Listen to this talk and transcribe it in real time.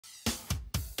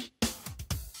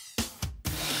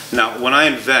Now, when I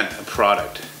invent a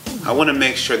product, I want to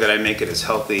make sure that I make it as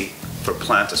healthy for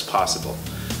plants as possible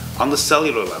on the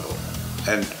cellular level.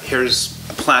 And here's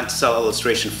a plant cell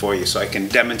illustration for you so I can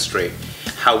demonstrate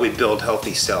how we build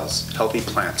healthy cells, healthy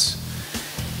plants.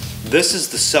 This is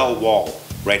the cell wall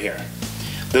right here.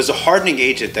 There's a hardening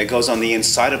agent that goes on the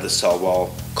inside of the cell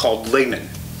wall called lignin.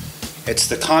 It's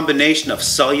the combination of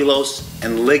cellulose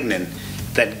and lignin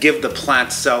that give the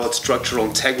plant cell its structural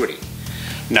integrity.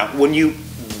 Now, when you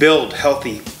build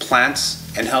healthy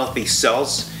plants and healthy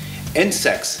cells,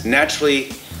 insects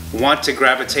naturally want to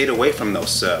gravitate away from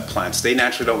those plants. They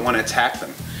naturally don't want to attack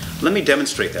them. Let me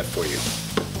demonstrate that for you.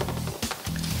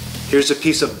 Here's a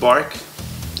piece of bark.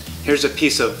 Here's a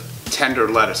piece of tender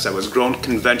lettuce that was grown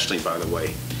conventionally, by the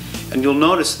way. And you'll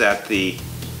notice that the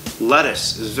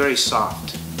lettuce is very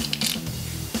soft.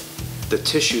 The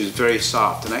tissue is very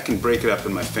soft, and I can break it up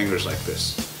in my fingers like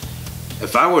this.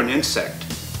 If I were an insect,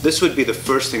 this would be the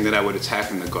first thing that I would attack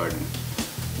in the garden.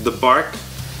 The bark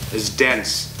is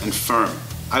dense and firm.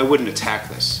 I wouldn't attack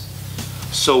this.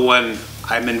 So when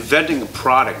I'm inventing a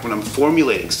product, when I'm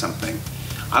formulating something,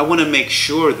 I want to make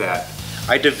sure that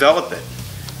I develop it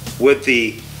with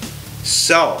the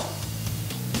cell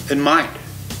in mind.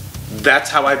 That's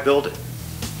how I build it,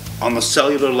 on the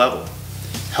cellular level.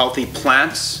 Healthy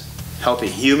plants, healthy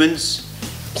humans,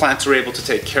 plants are able to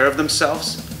take care of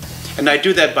themselves. And I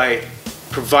do that by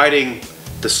providing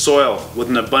the soil with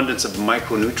an abundance of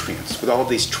micronutrients, with all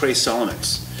these trace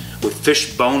elements, with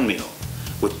fish bone meal,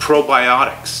 with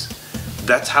probiotics.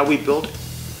 That's how we build it.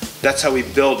 That's how we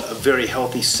build a very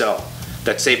healthy cell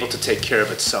that's able to take care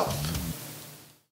of itself.